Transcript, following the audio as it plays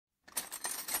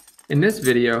In this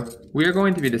video, we are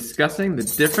going to be discussing the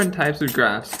different types of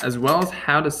graphs as well as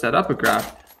how to set up a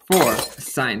graph for a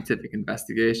scientific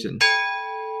investigation.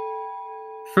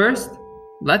 First,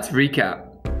 let's recap.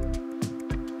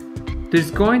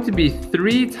 There's going to be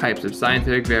three types of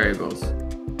scientific variables.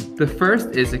 The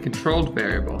first is a controlled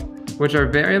variable, which are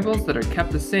variables that are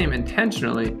kept the same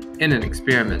intentionally in an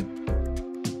experiment.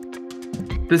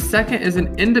 The second is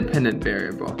an independent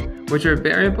variable, which are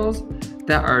variables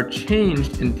that are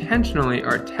changed intentionally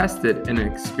or tested in an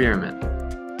experiment.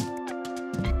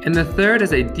 And the third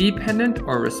is a dependent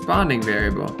or responding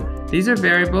variable. These are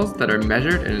variables that are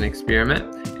measured in an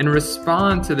experiment and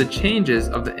respond to the changes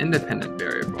of the independent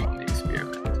variable in the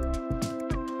experiment.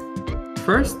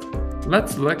 First,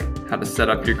 let's look how to set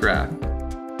up your graph.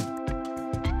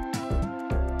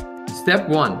 Step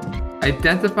 1.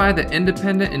 Identify the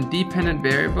independent and dependent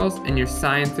variables in your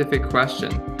scientific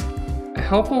question. A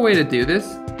helpful way to do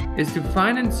this is to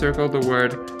find and circle the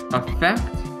word effect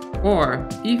or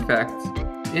effect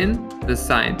in the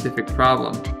scientific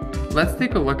problem. Let's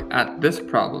take a look at this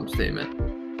problem statement.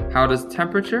 How does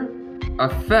temperature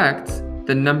affect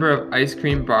the number of ice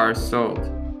cream bars sold?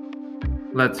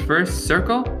 Let's first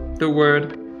circle the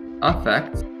word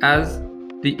effect, as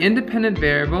the independent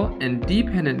variable and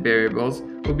dependent variables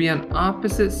will be on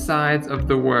opposite sides of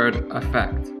the word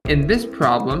effect. In this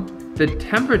problem, the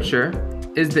temperature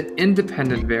is the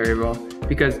independent variable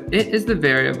because it is the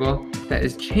variable that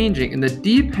is changing, and the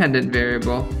dependent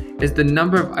variable is the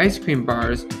number of ice cream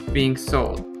bars being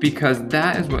sold because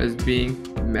that is what is being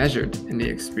measured in the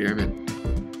experiment.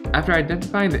 After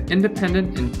identifying the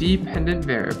independent and dependent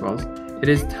variables, it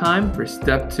is time for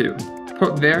step 2.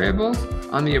 Put variables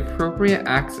on the appropriate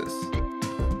axis.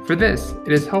 For this,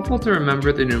 it is helpful to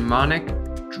remember the mnemonic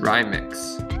dry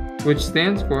mix, which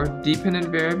stands for dependent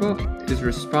variable is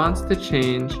response to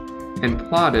change and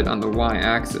plotted on the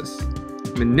y-axis.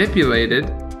 Manipulated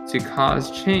to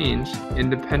cause change,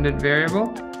 independent variable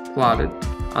plotted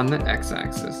on the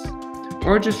x-axis.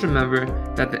 Or just remember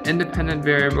that the independent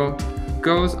variable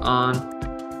goes on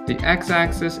the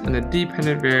x-axis and the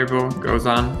dependent variable goes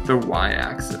on the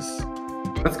y-axis.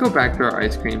 Let's go back to our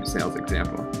ice cream sales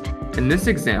example. In this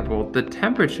example, the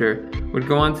temperature would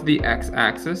go onto the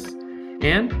x-axis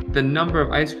and the number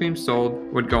of ice cream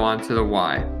sold would go onto the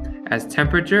y, as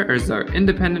temperature is our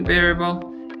independent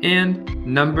variable and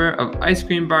number of ice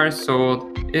cream bars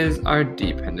sold is our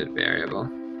dependent variable.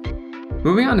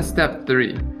 Moving on to step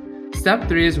 3. Step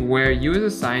 3 is where you as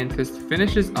a scientist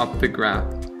finishes up the graph.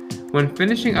 When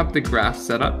finishing up the graph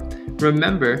setup,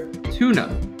 remember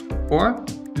tune-up, or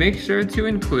make sure to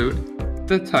include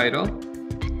the title,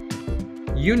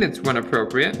 units when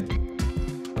appropriate,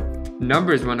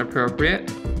 numbers when appropriate,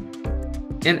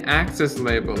 and axis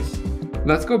labels.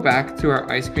 Let's go back to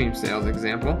our ice cream sales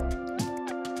example.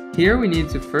 Here we need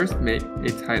to first make a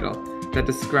title that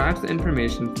describes the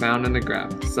information found in the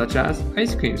graph, such as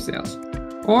ice cream sales,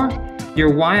 or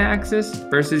your y-axis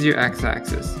versus your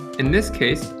x-axis. In this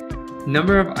case,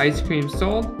 number of ice cream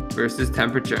sold versus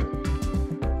temperature.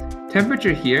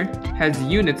 Temperature here has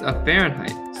units of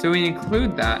Fahrenheit, so we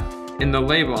include that in the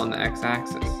label on the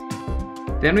x-axis.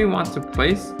 Then we want to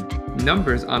place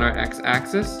numbers on our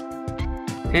x-axis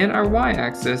and our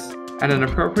y-axis at an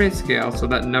appropriate scale so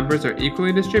that numbers are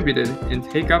equally distributed and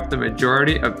take up the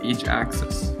majority of each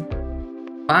axis.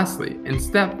 Lastly, in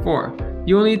step 4,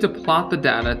 you will need to plot the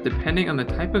data. Depending on the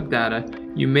type of data,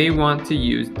 you may want to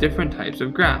use different types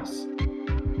of graphs.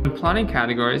 When plotting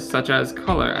categories such as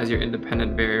color as your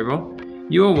independent variable,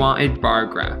 you will want a bar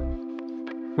graph.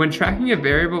 When tracking a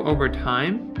variable over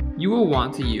time, you will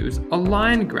want to use a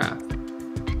line graph.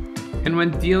 And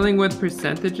when dealing with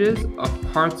percentages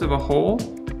of parts of a whole,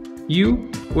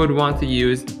 you would want to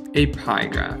use a pie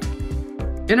graph.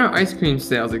 In our ice cream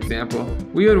sales example,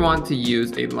 we would want to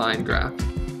use a line graph,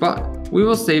 but we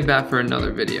will save that for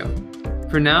another video.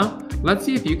 For now, let's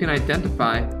see if you can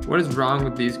identify what is wrong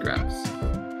with these graphs.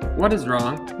 What is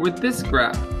wrong with this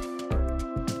graph?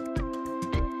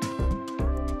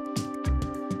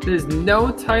 There's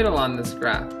no title on this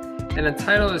graph, and a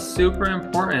title is super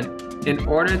important in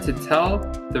order to tell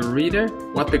the reader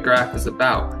what the graph is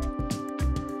about.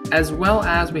 As well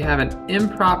as we have an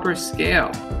improper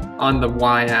scale on the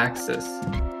y-axis.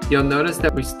 You'll notice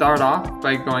that we start off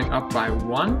by going up by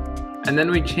 1, and then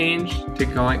we change to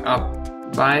going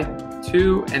up by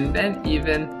 2, and then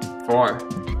even 4.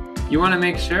 You want to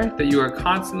make sure that you are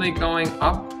constantly going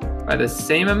up by the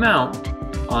same amount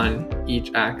on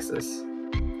each axis.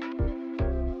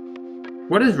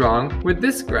 What is wrong with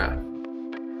this graph?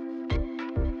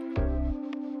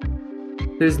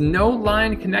 There's no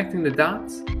line connecting the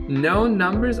dots, no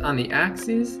numbers on the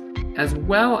axes, as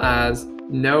well as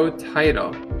no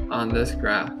title on this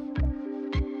graph.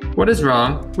 What is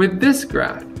wrong with this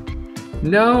graph?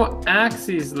 No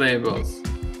axes labels.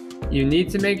 You need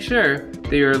to make sure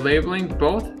that you're labeling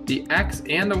both the x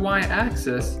and the y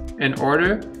axis in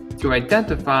order to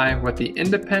identify what the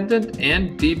independent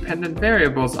and dependent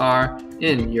variables are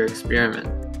in your experiment.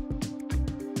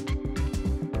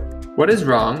 What is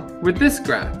wrong with this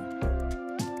graph?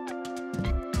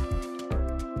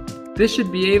 This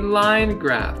should be a line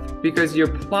graph because you're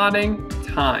plotting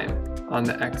time on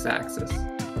the x-axis,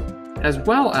 as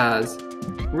well as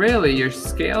really your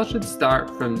scale should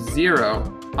start from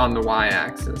 0 on the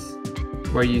y-axis,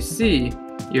 where you see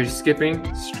you're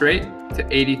skipping straight to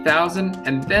 80,000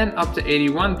 and then up to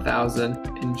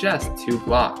 81,000 in just 2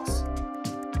 blocks.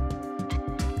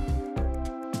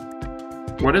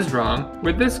 What is wrong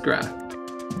with this graph?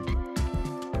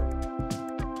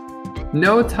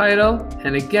 No title,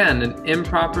 and again an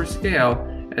improper scale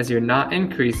as you're not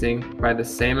increasing by the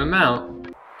same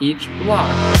amount each block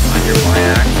on your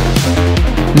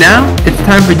y-axis. Now it's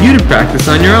time for you to practice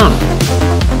on your own.